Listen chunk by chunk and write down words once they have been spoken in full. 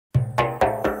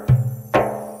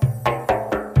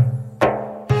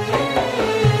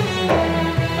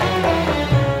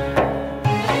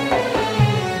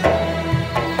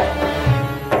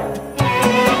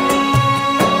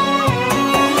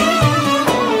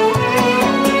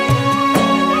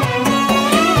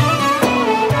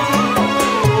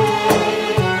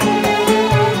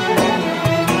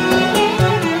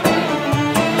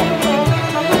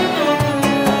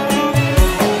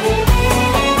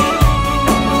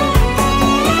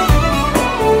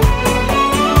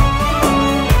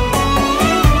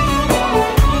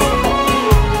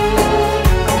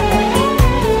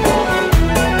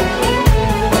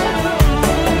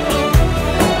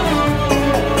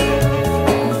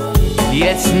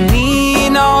يا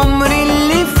سنين عمري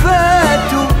اللي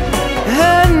فاتوا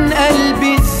هان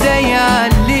قلبي ازاي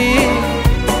عليه،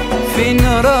 فين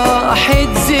راحت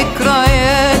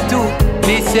ذكرياته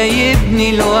ليه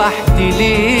سايبني لوحدي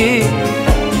ليه؟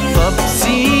 طب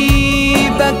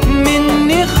سيبك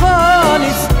مني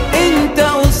خالص انت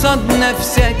قصاد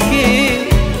نفسك ايه؟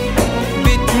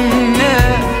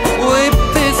 بتنام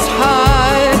وبتصحى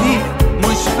عادي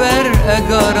مش فارقة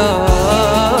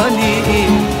جرالي ايه؟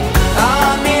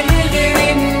 اعمل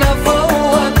غير ان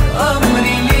افوض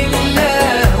امري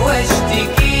لله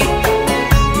واشتكي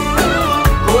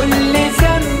كل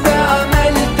ذنب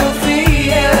عملته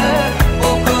فيا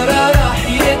بكرة راح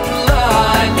يطلع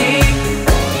عليك.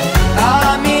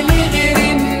 اعمل غير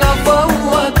ان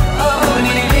افوض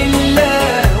امري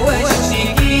لله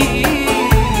واشتكي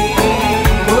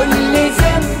كل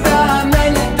ذنب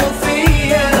عملته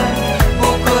فيا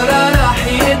بكرة راح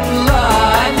يطلع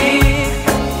عليك.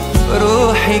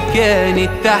 روحي كانت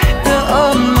تحت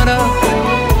امرك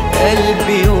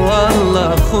قلبي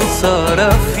والله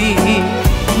خسارة فيه،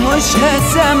 مش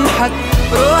هسامحك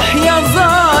روح يا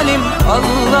ظالم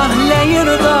الله لا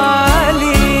يرضى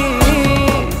عليك.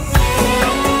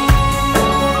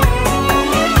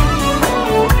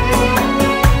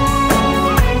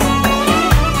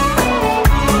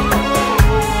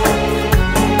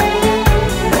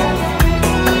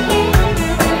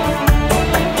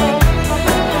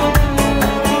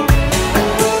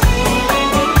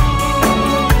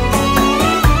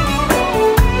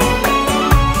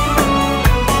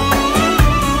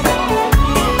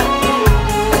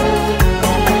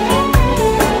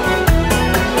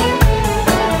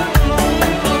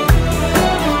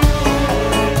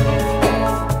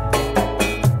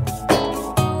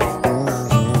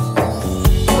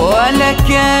 ولا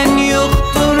كان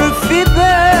يخطر في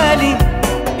بالي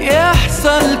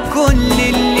يحصل كل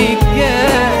اللي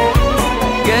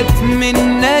جات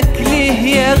منك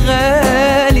ليه يا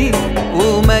غالي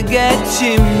وما جاتش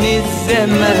من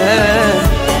الزمان.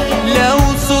 لو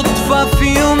صدفة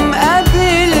في يوم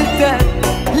قابلتك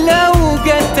لو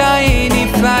جت عيني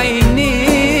في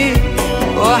عينيك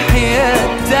وحياة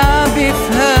تعبي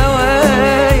في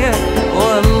هوايا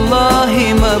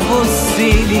والله ما بص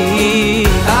ليك.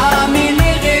 اعمل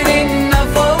غير ان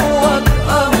افوض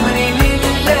امري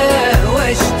لله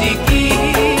واشتكي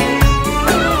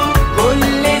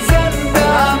كل ذنب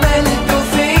عملته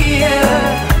فيا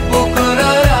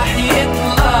بكرة راح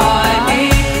يطلع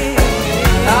عليك.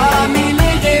 اعمل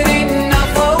غير ان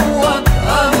افوض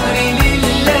امري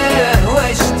لله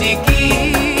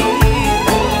واشتكي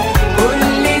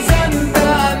كل ذنب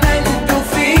عملته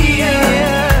فيا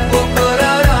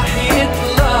بكرة راح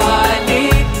يطلع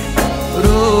عليك.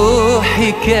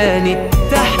 روحي كانت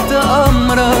تحت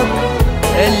امرك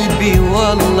قلبي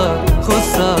والله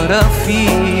خسارة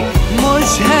فيك،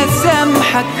 مش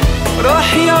هسامحك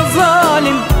روح يا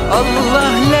ظالم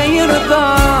الله لا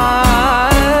يرضى